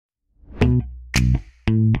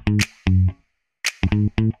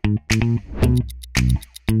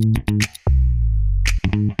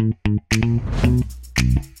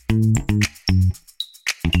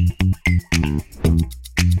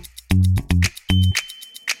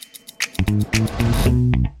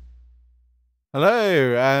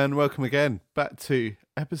Hello and welcome again back to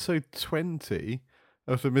episode 20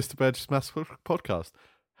 of the Mr. Burgess Maths podcast.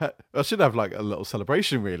 I should have like a little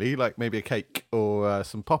celebration really, like maybe a cake or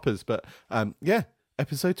some poppers, but yeah,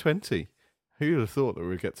 episode 20. Who would have thought that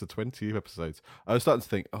we'd get to 20 episodes? I was starting to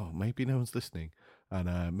think, oh, maybe no one's listening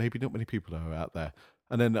and maybe not many people are out there.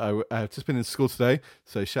 And then I've just been in school today,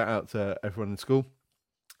 so shout out to everyone in school.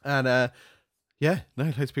 And yeah, no,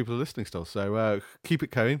 loads of people are listening still. So keep it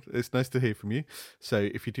going. It's nice to hear from you. So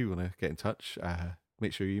if you do want to get in touch,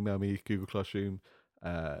 make sure you email me, Google Classroom,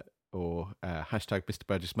 or hashtag Mr.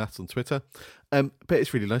 Burgess Maths on Twitter. But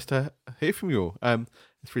it's really nice to hear from you all.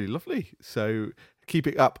 It's really lovely. So keep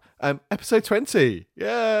it up. Episode 20.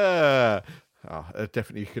 Yeah. I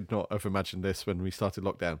definitely could not have imagined this when we started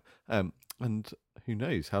lockdown. And who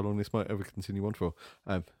knows how long this might ever continue on for.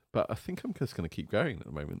 But I think I'm just going to keep going at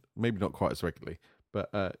the moment. Maybe not quite as regularly, but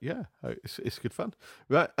yeah, it's good fun.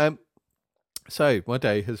 Right. So my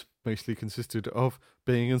day has mostly consisted of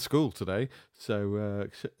being in school today. So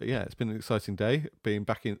yeah, it's been an exciting day being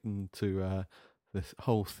back into this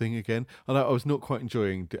whole thing again. And I was not quite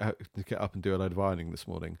enjoying to get up and do a load of ironing this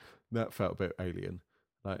morning. That felt a bit alien.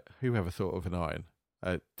 Like, whoever thought of an iron?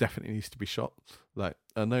 Definitely needs to be shot. Like,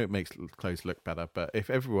 I know it makes clothes look better, but if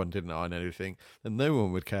everyone didn't iron anything, then no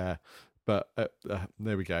one would care. But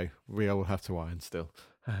there we go. We all have to iron still.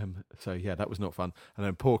 So yeah, that was not fun. And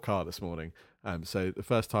then poor car this morning. So the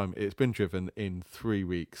first time it's been driven in 3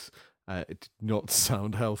 weeks. It did not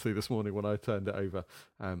sound healthy this morning when I turned it over.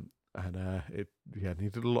 And it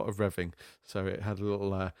needed a lot of revving. So it had a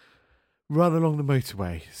little run along the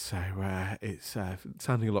motorway, so it's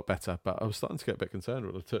sounding a lot better. But I was starting to get a bit concerned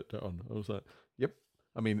when I turned it on. I was like, "Yep."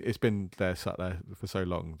 I mean, it's been sat there for so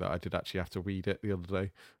long that I did actually have to weed it the other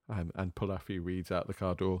day, and pull a few weeds out the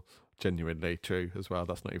car door. Genuinely true as well.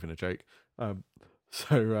 That's not even a joke.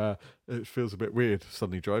 So it feels a bit weird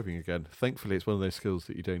suddenly driving again. Thankfully, it's one of those skills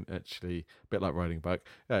that you don't actually, a bit like riding a bike,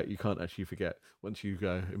 you can't actually forget once you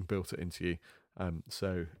go and built it into you.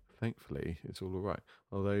 So thankfully, it's all right.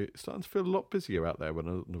 Although it's starting to feel a lot busier out there when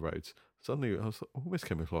I'm on the roads. Suddenly, almost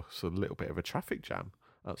came across a little bit of a traffic jam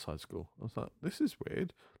outside school. I was like, this is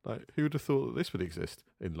weird. Like, who would have thought that this would exist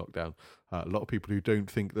in lockdown? A lot of people who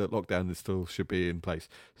don't think that lockdown is still should be in place.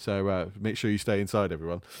 So make sure you stay inside,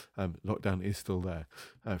 everyone. Lockdown is still there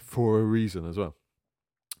for a reason as well.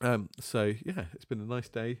 So yeah, it's been a nice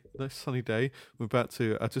day, nice sunny day.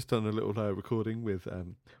 I've just done a little recording with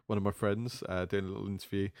one of my friends, doing a little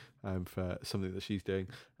interview for something that she's doing,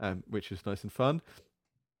 which is nice and fun.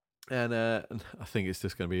 And I think it's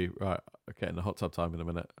just going to be right. Getting a hot tub time in a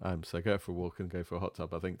minute. So go for a walk and go for a hot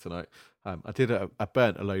tub. I think tonight. I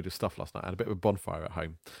burnt a load of stuff last night. I had a bit of a bonfire at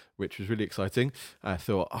home, which was really exciting. I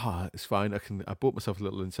thought, it's fine. I bought myself a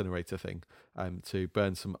little incinerator thing, to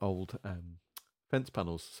burn some old fence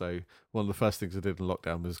panels. So one of the first things I did in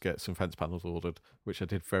lockdown was get some fence panels ordered, which I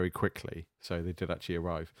did very quickly. So they did actually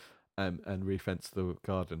arrive, and refence the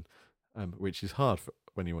garden, which is hard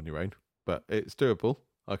when you're on your own, but it's doable.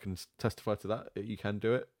 I can testify to that. You can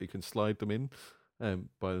do it. You can slide them in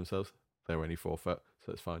by themselves. They're only 4 foot,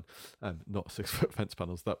 so it's fine. Not 6 foot fence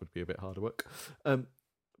panels. That would be a bit harder work.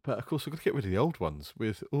 But of course, we've got to get rid of the old ones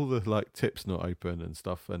with all the like tips not open and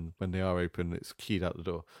stuff. And when they are open, it's keyed out the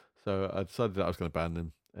door. So I decided that I was going to ban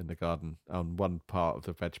them in the garden on one part of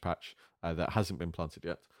the veg patch that hasn't been planted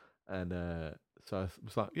yet. And so I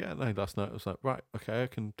was like, yeah, no, last night I was like, right, okay, I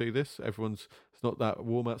can do this. It's not that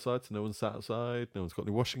warm outside, so no one's sat outside, no one's got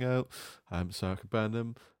any washing out, so I could burn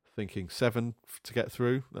them. Thinking 7 to get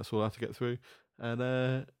through, that's all I have to get through. And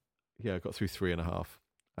I got through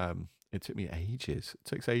 3.5. It took me ages. It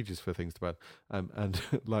takes ages for things to burn. And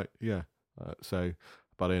so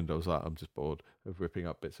by the end I was like, I'm just bored of ripping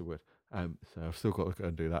up bits of wood. So I've still got to go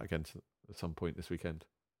and do that again at some point this weekend,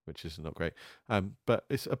 which is not great. But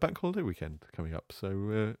it's a bank holiday weekend coming up,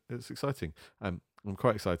 so it's exciting. I'm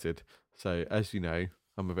quite excited. So as you know,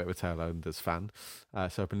 I'm a bit of a Tailenders fan.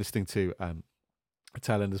 So I've been listening to a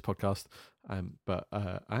Tailenders podcast. But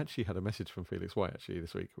I actually had a message from Felix White actually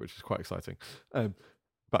this week, which is quite exciting. But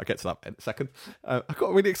I'll get to that in a second. I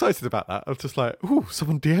got really excited about that. I was just like, ooh,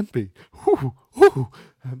 someone DM'd me. Ooh.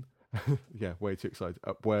 Yeah, way too excited.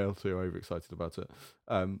 Way too overexcited about it.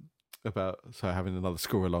 About having another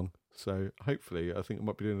score along. So hopefully, I think I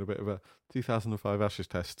might be doing a bit of a 2005 Ashes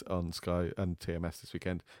test on Sky and TMS this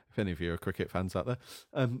weekend. If any of you are cricket fans out there,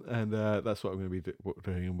 and that's what I'm going to be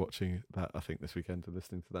doing and watching that. I think this weekend and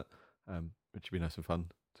listening to that, which would be nice and fun.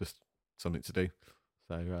 Just something to do.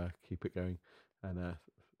 So keep it going. And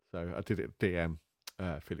so I did it DM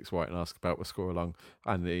Felix White and asked about a score along,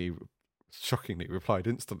 and he shockingly replied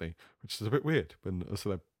instantly, which is a bit weird when a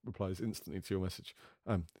celeb replies instantly to your message.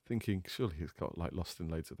 Thinking surely he's got like lost in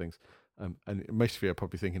loads of things. And most of you are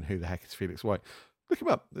probably thinking, who the heck is Felix White? Look him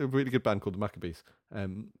up. A really good band called the Maccabees.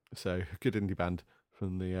 So a good indie band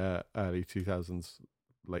from the early 2000s,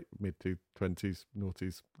 mid to 20s,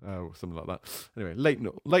 noughties, or something like that. Anyway, late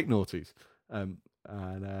noughties.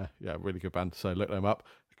 Really good band. So look them up.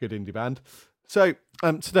 Good indie band. So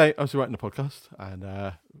today I was writing a podcast and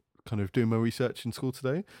kind of doing my research in school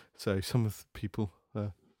today. So some of the people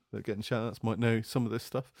that are getting shout outs might know some of this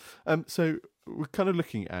stuff. So we're kind of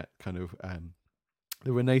looking at kind of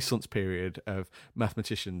the Renaissance period of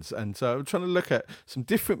mathematicians. And so I'm trying to look at some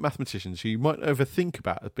different mathematicians who you might overthink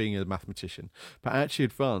about as being a mathematician, but actually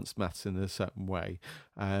advanced maths in a certain way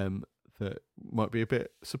that might be a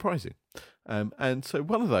bit surprising. And so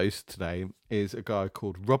one of those today is a guy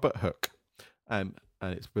called Robert Hooke. And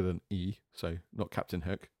it's with an E, so not Captain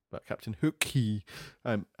Hook, but Captain Hooke.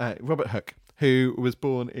 Robert Hooke, who was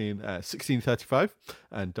born in 1635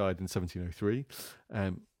 and died in 1703.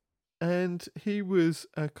 And he was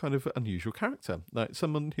a kind of unusual character, like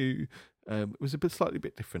someone who was slightly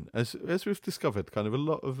bit different. As we've discovered, kind of a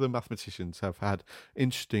lot of the mathematicians have had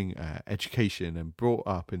interesting education and brought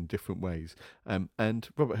up in different ways. And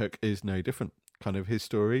Robert Hooke is no different. Kind of his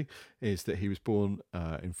story is that he was born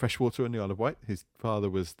in Freshwater on the Isle of Wight. His father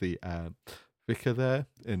was the vicar there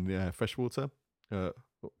in Freshwater.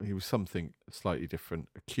 He was something slightly different,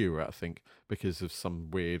 a curate, I think, because of some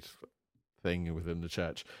weird thing within the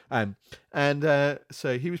church.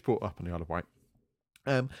 So he was brought up on the Isle of Wight.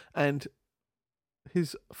 And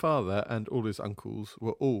his father and all his uncles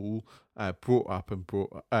were all brought up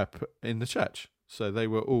in the church. So they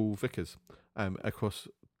were all vicars across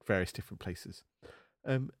various different places.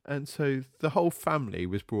 And so the whole family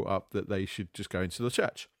was brought up that they should just go into the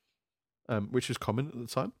church, which was common at the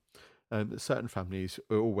time. Certain families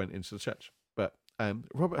all went into the church. But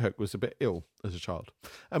Robert Hooke was a bit ill as a child.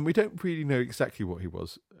 And we don't really know exactly what he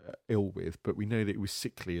was ill with, but we know that he was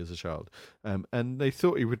sickly as a child. And they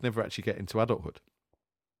thought he would never actually get into adulthood.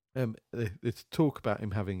 There's talk about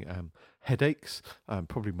him having headaches,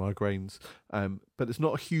 probably migraines, but there's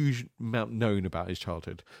not a huge amount known about his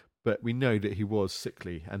childhood. But we know that he was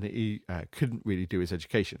sickly and that he couldn't really do his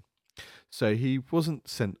education. So he wasn't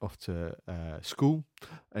sent off to school.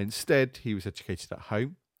 Instead, he was educated at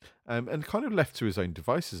home and kind of left to his own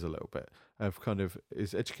devices a little bit.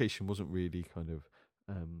 His education wasn't really kind of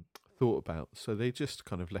thought about. So they just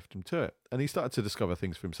kind of left him to it. And he started to discover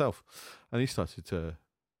things for himself. And he started to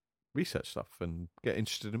research stuff and get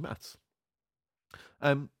interested in maths.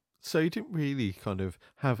 So he didn't really kind of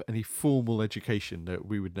have any formal education that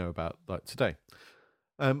we would know about like today.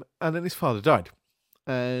 And then his father died.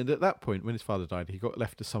 And at that point, when his father died, he got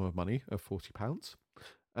left a sum of money of £40.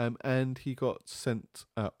 And he got sent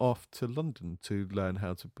off to London to learn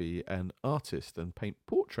how to be an artist and paint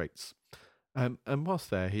portraits. And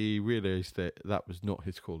whilst there, he realised that was not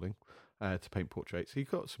his calling. To paint portraits. He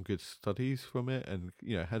got some good studies from it and,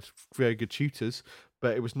 had very good tutors,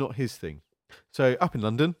 but it was not his thing. So up in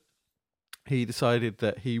London, he decided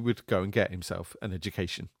that he would go and get himself an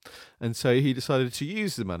education. And so he decided to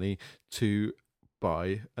use the money to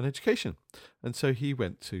buy an education. And so he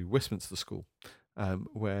went to Westminster School,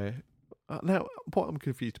 where... now, what I'm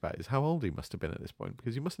confused about is how old he must have been at this point,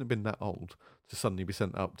 because he mustn't have been that old to suddenly be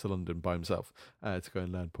sent up to London by himself to go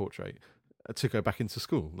and learn portrait. To go back into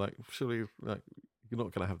school, surely, you're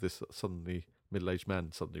not going to have this suddenly middle-aged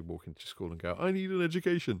man suddenly walk into school and go, "I need an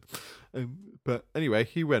education." But anyway,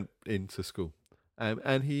 he went into school,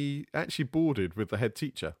 and he actually boarded with the head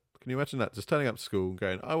teacher. Can you imagine that? Just turning up to school and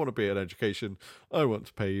going, "I want to be an education. I want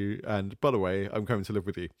to pay you, and by the way, I'm coming to live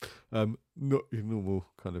with you." Not your normal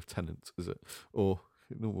kind of tenant, is it? Or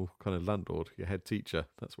normal kind of landlord, your head teacher.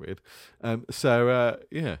 That's weird.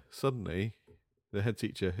 Suddenly. The head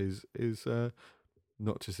teacher is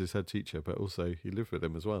not just his head teacher, but also he lived with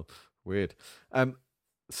him as well. Weird.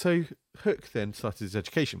 So Hooke then started his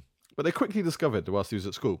education. But they quickly discovered, whilst he was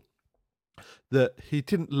at school, that he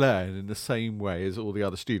didn't learn in the same way as all the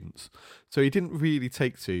other students. So he didn't really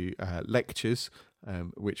take to lectures,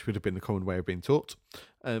 which would have been the common way of being taught.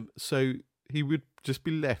 So he would just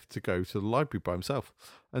be left to go to the library by himself.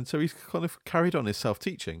 And so he's kind of carried on his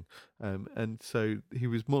self-teaching. And so he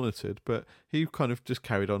was monitored, but he kind of just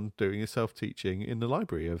carried on doing his self-teaching in the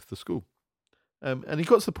library of the school. And he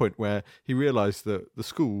got to the point where he realised that the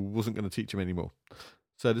school wasn't going to teach him anymore.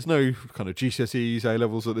 So there's no kind of GCSEs,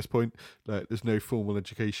 A-levels at this point. There's no formal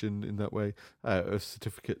education in that way,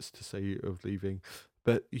 certificates to say of leaving.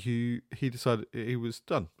 But he decided he was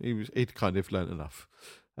done. He'd kind of learnt enough.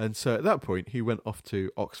 And so at that point, he went off to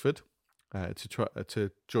Oxford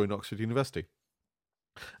to join Oxford University.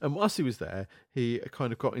 And whilst he was there, he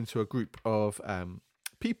kind of got into a group of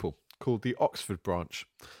people called the Oxford branch.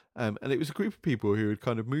 And it was a group of people who had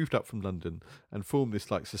kind of moved up from London and formed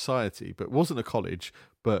this like society, but wasn't a college,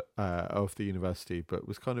 but of the university, but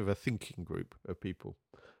was kind of a thinking group of people.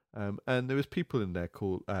 And there was people in there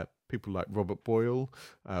called people like Robert Boyle,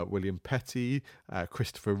 William Petty,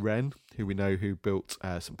 Christopher Wren, who we know who built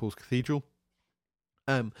St Paul's Cathedral.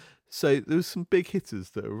 So there was some big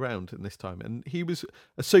hitters that were around in this time, and he was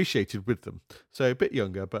associated with them. So a bit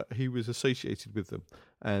younger, but he was associated with them,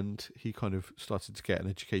 and he kind of started to get an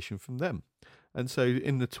education from them. And so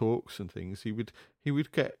in the talks and things, he would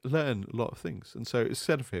learn a lot of things. And so it's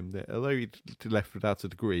said of him that although he left without a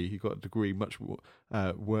degree, he got a degree much more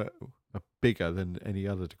bigger than any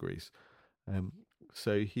other degrees.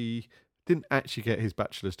 So he didn't actually get his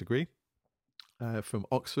bachelor's degree from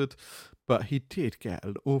Oxford, but he did get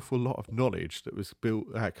an awful lot of knowledge that was built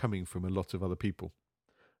coming from a lot of other people.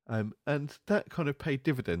 And that kind of paid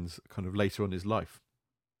dividends kind of later on in his life.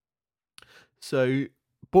 So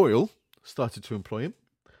Boyle started to employ him,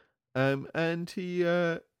 and he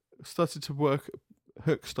started to work.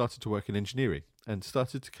 Hooke started to work in engineering and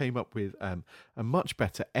started to came up with a much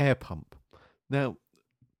better air pump. Now,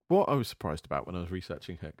 what I was surprised about when I was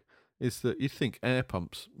researching Hooke is that you'd think air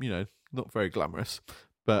pumps, not very glamorous,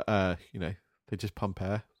 but they just pump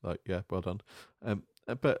air. Like, yeah, well done.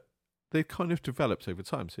 But they kind of developed over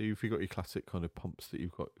time. So you've got your classic kind of pumps that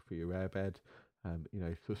you've got for your airbed.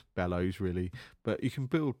 Sort of bellows really, but you can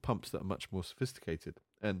build pumps that are much more sophisticated,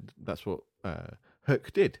 and that's what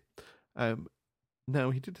Hooke did. Now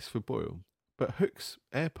he did this for Boyle, but Hooke's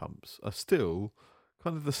air pumps are still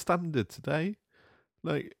kind of the standard today.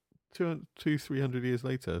 Like 300 years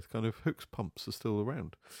later, kind of Hooke's pumps are still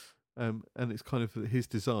around, and it's kind of his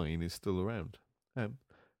design is still around.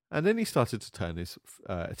 And then he started to turn his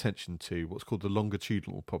attention to what's called the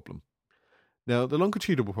longitudinal problem. Now, the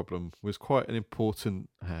longitudinal problem was quite an important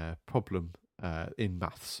problem in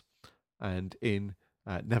maths and in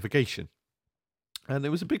navigation. And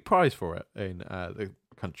there was a big prize for it in the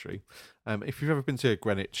country. If you've ever been to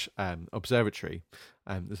Greenwich Observatory,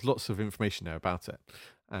 there's lots of information there about it.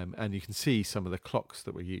 And you can see some of the clocks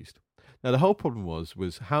that were used. Now, the whole problem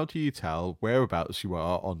was how do you tell whereabouts you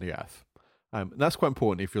are on the Earth? That's quite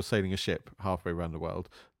important if you're sailing a ship halfway around the world,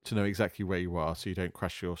 to know exactly where you are so you don't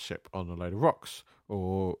crash your ship on a load of rocks,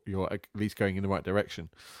 or you're at least going in the right direction.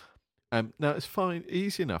 Now, it's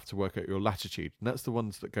easy enough to work out your latitude, and that's the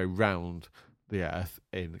ones that go round the Earth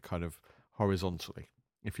in kind of horizontally.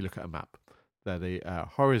 If you look at a map, they're the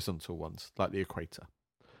horizontal ones, like the equator.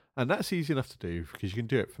 And that's easy enough to do because you can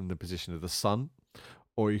do it from the position of the sun,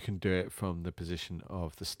 or you can do it from the position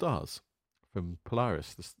of the stars, from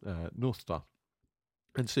Polaris, the North Star.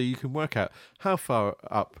 And so you can work out how far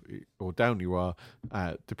up or down you are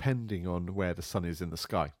depending on where the sun is in the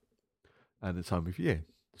sky and the time of year.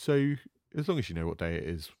 So as long as you know what day it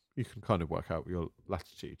is, you can kind of work out your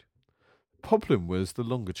latitude. The problem was the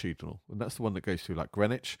longitudinal, and that's the one that goes through like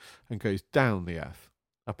Greenwich and goes down the Earth,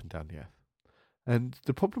 up and down the Earth. And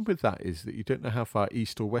the problem with that is that you don't know how far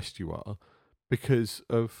east or west you are because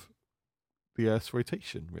of the Earth's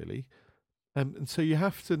rotation, really. And so you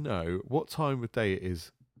have to know what time of day it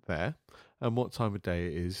is there and what time of day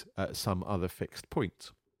it is at some other fixed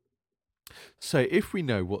point. So if we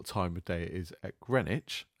know what time of day it is at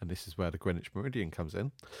Greenwich, and this is where the Greenwich Meridian comes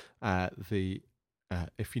in,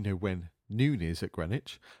 if you know when noon is at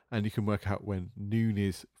Greenwich, and you can work out when noon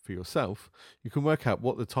is for yourself, you can work out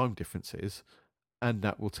what the time difference is, and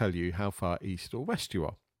that will tell you how far east or west you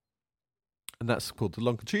are. And that's called the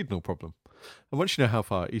longitudinal problem. And once you know how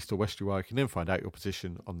far east or west you are, you can then find out your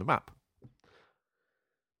position on the map.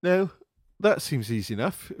 Now, that seems easy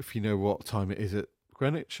enough if you know what time it is at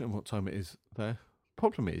Greenwich and what time it is there.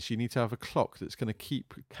 Problem is, you need to have a clock that's going to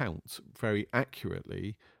keep count very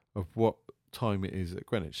accurately of what time it is at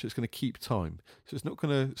Greenwich. So it's going to keep time. So it's not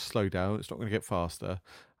going to slow down, it's not going to get faster,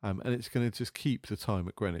 and it's going to just keep the time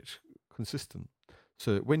at Greenwich consistent.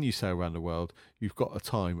 So that when you sail around the world, you've got a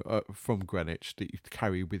time from Greenwich that you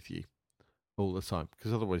carry with you all the time,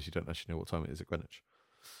 because otherwise you don't actually know what time it is at Greenwich.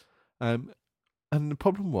 And the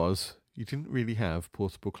problem was you didn't really have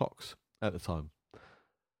portable clocks at the time.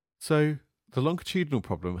 So the longitudinal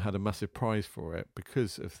problem had a massive prize for it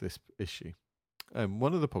because of this issue.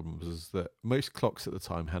 One of the problems was that most clocks at the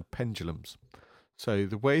time had pendulums. So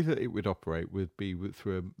the way that it would operate would be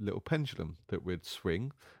through a little pendulum that would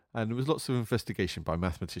swing. And there was lots of investigation by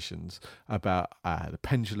mathematicians about the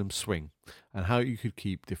pendulum swing and how you could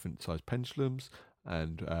keep different size pendulums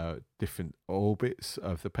and different orbits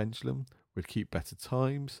of the pendulum would keep better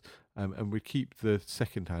times and would keep the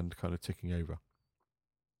second hand kind of ticking over.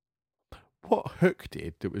 What Hooke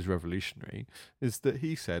did that was revolutionary is that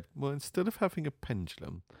he said, well, instead of having a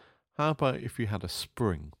pendulum, how about if you had a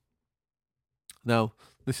spring? Now,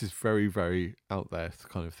 this is very, very out there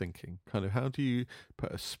kind of thinking. Kind of, how do you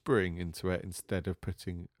put a spring into it instead of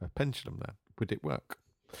putting a pendulum there? Would it work?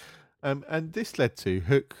 And this led to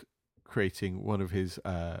Hooke creating one of his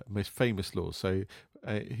most famous laws. So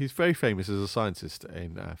he's very famous as a scientist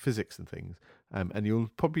in physics and things, and you'll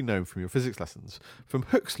probably know him from your physics lessons, from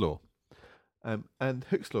Hooke's law. And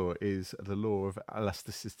Hooke's law is the law of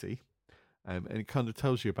elasticity, and it kind of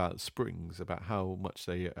tells you about springs, about how much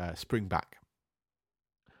they spring back.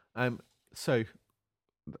 So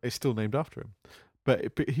it's still named after him,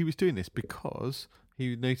 but he was doing this because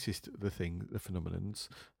he noticed the phenomenons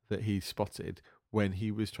that he spotted when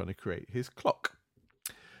he was trying to create his clock.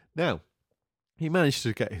 Now, he managed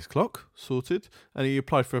to get his clock sorted, and he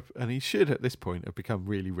applied and he should at this point have become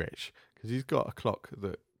really rich because he's got a clock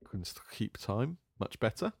that can keep time much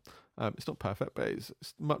better. It's not perfect, but it's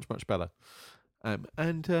much, much better.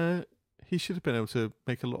 And he should have been able to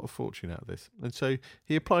make a lot of fortune out of this. And so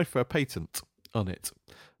he applied for a patent on it.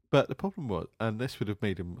 But the problem was, and this would have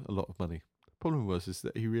made him a lot of money, the problem was is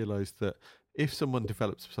that he realised that if someone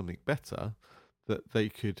develops something better, that they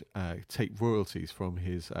could take royalties from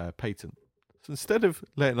his patent. So instead of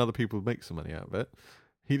letting other people make some money out of it,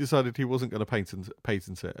 he decided he wasn't going to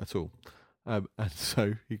patent it at all. And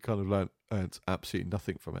so he kind of earned absolutely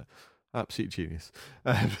nothing from it. Absolute genius.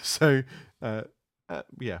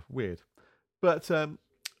 Yeah, weird. But the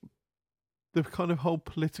kind of whole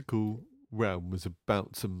political realm was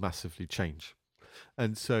about to massively change.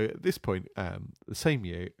 And so at this point, the same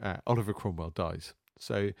year, Oliver Cromwell dies.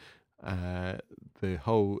 So the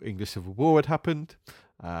whole English Civil War had happened.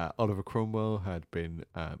 Oliver Cromwell had been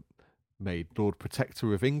made Lord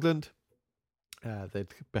Protector of England. They'd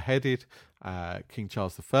beheaded King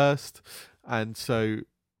Charles I. And so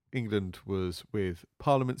England was with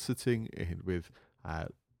Parliament sitting in with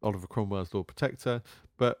Oliver Cromwell as Lord Protector.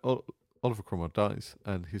 But Oliver Cromwell dies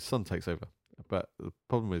and his son takes over. But the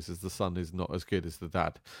problem is the son is not as good as the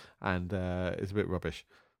dad, and it's a bit rubbish.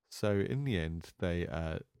 So in the end, they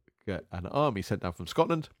get an army sent down from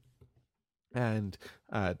Scotland and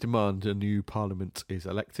demand a new parliament is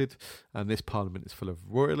elected, and this parliament is full of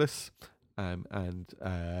royalists, so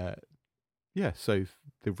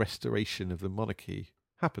the restoration of the monarchy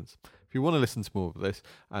happens. If you want to listen to more of this,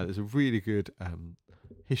 there's a really good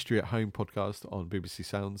History at Home podcast on BBC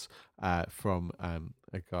Sounds from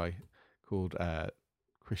a guy called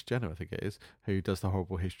Chris Jenner, I think it is, who does the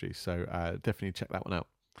Horrible History. So definitely check that one out.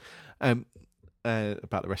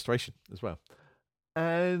 About the restoration as well.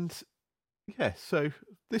 And yeah, so at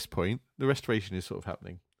this point, the restoration is sort of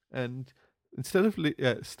happening. And instead of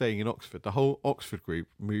staying in Oxford, the whole Oxford group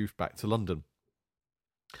moved back to London.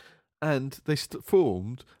 And they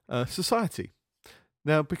formed a society.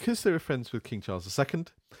 Now, because they were friends with King Charles II,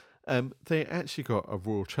 they actually got a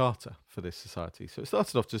royal charter for this society. So it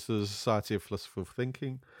started off just as a society of philosophical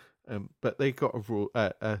thinking, but they got a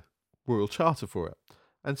royal charter for it.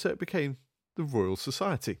 And so it became the Royal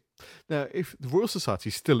Society. Now, if the Royal Society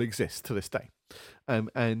still exists to this day,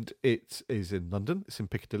 and it is in London, it's in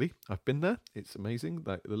Piccadilly. I've been there. It's amazing.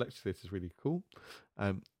 Like, the lecture theatre is really cool.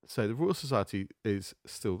 So the Royal Society is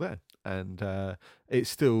still there, and it's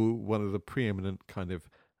still one of the preeminent kind of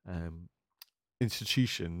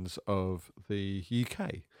institutions of the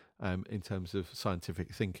UK in terms of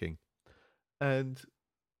scientific thinking. And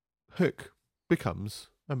Hooke becomes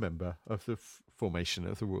a member of the formation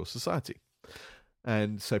of the Royal Society.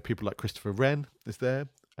 And so people like Christopher Wren is there,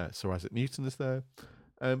 Sir Isaac Newton is there,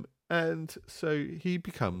 and so he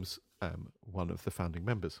becomes one of the founding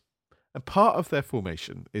members. And part of their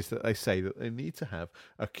formation is that they say that they need to have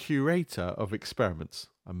a curator of experiments.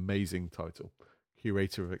 Amazing title,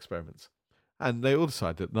 curator of experiments. And they all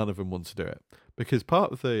decide that none of them want to do it because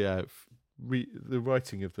part of the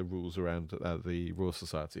writing of the rules around the Royal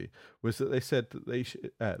Society was that they said that they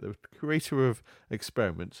the curator of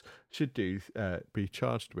experiments should be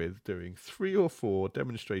charged with doing 3 or 4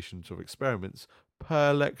 demonstrations of experiments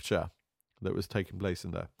per lecture that was taking place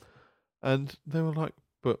in there. And they were like,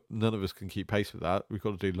 but none of us can keep pace with that. We've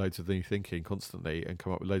got to do loads of new thinking constantly and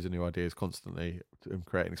come up with loads of new ideas constantly and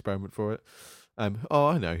create an experiment for it.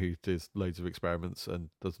 I know who does loads of experiments and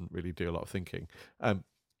doesn't really do a lot of thinking.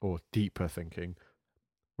 Or deeper thinking,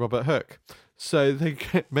 Robert Hooke. So they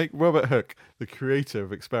make Robert Hooke the creator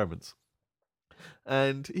of experiments.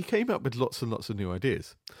 And he came up with lots and lots of new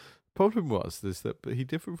ideas. The problem was that he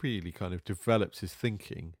never really kind of developed his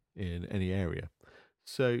thinking in any area.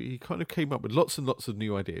 So he kind of came up with lots and lots of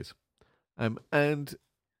new ideas. And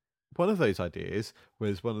one of those ideas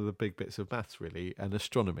was one of the big bits of maths, really, and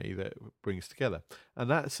astronomy that brings together. And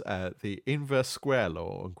that's the inverse square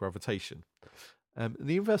law on gravitation.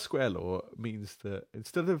 The inverse square law means that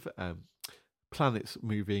instead of planets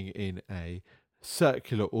moving in a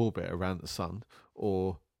circular orbit around the sun,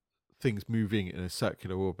 or things moving in a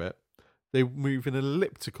circular orbit, they move in an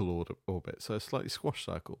elliptical orbit, so a slightly squash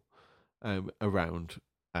circle around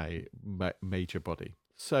a major body.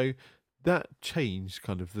 So that changed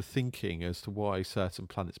kind of the thinking as to why certain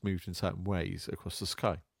planets moved in certain ways across the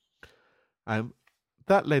sky.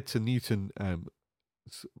 That led to Newton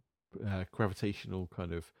gravitational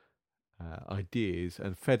kind of ideas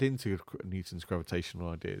and fed into Newton's gravitational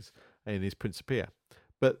ideas in his Principia.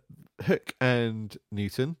 But Hooke and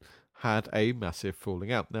Newton had a massive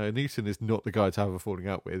falling out. Now, Newton is not the guy to have a falling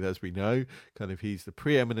out with, as we know. Kind of, he's the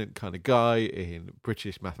preeminent kind of guy in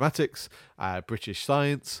British mathematics, British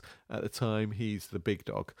science at the time. He's the big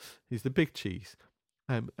dog. He's the big cheese.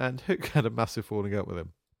 And Hooke had a massive falling out with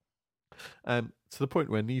him. To the point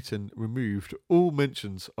where Newton removed all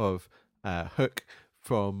mentions of Hooke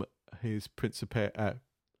from his Principia.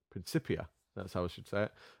 That's how I should say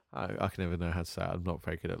it. I can never know how to say it. I'm not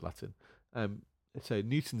very good at Latin. So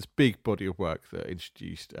Newton's big body of work that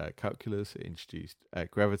introduced calculus, introduced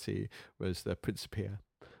gravity, was the Principia,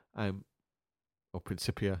 or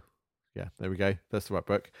Principia. Yeah, there we go. That's the right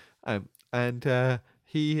book. And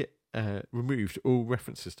he removed all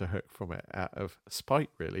references to Hooke from it out of spite,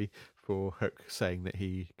 really, for Hooke saying that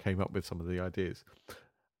he came up with some of the ideas.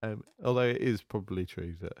 Although it is probably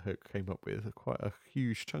true that Hooke came up with quite a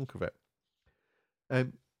huge chunk of it.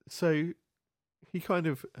 So he kind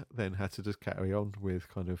of then had to just carry on with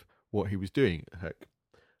kind of what he was doing at Hooke.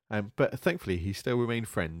 But thankfully, he still remained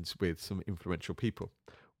friends with some influential people.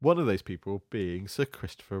 One of those people being Sir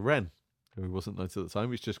Christopher Wren, who wasn't known at the time, he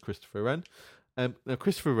was just Christopher Wren. Now,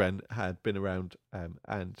 Christopher Wren had been around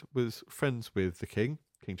and was friends with the King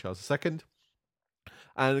Charles II.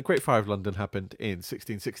 And the Great Fire of London happened in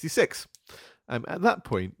 1666. At that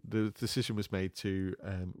point, the decision was made to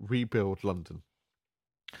rebuild London.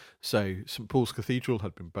 So St Paul's Cathedral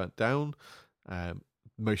had been burnt down.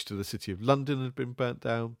 Most of the city of London had been burnt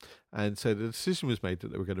down. And so the decision was made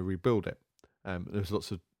that they were going to rebuild it. There was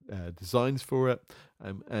lots of designs for it.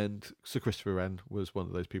 And Sir Christopher Wren was one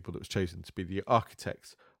of those people that was chosen to be the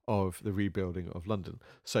architect of the rebuilding of London.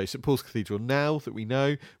 So St Paul's Cathedral, now that we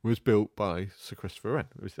know, was built by Sir Christopher Wren,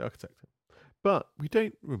 who was the architect. But we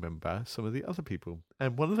don't remember some of the other people.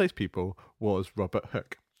 And one of those people was Robert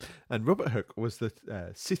Hooke. And Robert Hooke was the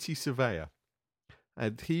city surveyor.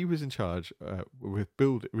 And he was in charge with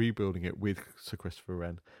rebuilding it with Sir Christopher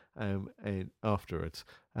Wren and afterwards.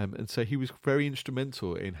 And so he was very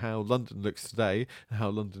instrumental in how London looks today and how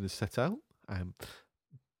London is set out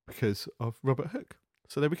because of Robert Hooke.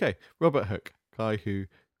 So there we go. Robert Hooke, guy who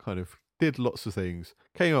kind of did lots of things,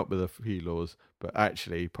 came up with a few laws, but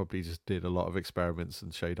actually probably just did a lot of experiments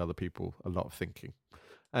and showed other people a lot of thinking.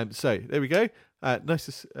 So there we go.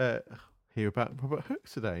 Nice to hear about Robert Hooke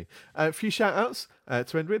today. A few shout outs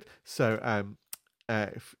to end with. So a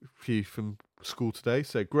few from school today.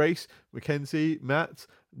 So Grace, Mackenzie, Matt,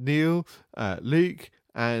 Neil, Luke,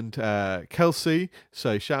 and Kelsey.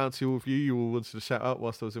 So shout out to all of you. You all wanted to shout out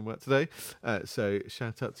whilst I was in work today. So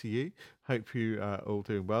shout out to you. Hope you are all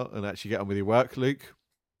doing well and actually get on with your work, Luke.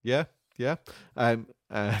 Yeah. And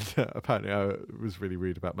apparently I was really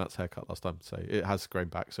rude about Matt's haircut last time, so it has grown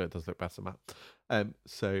back, so it does look better, Matt.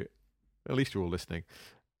 So at least you're all listening,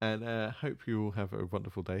 and hope you all have a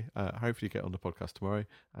wonderful day. Hopefully you get on the podcast tomorrow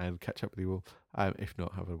and catch up with you all. If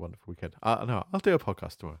not, have a wonderful weekend. No, I'll do a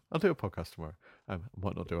podcast tomorrow. I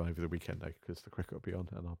might not do it over the weekend though, because the cricket will be on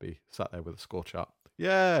and I'll be sat there with a score chart.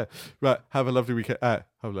 Yeah, right. Have a lovely weekend.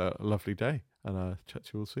 Have a lovely day, and I'll chat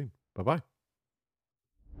to you all soon. Bye bye.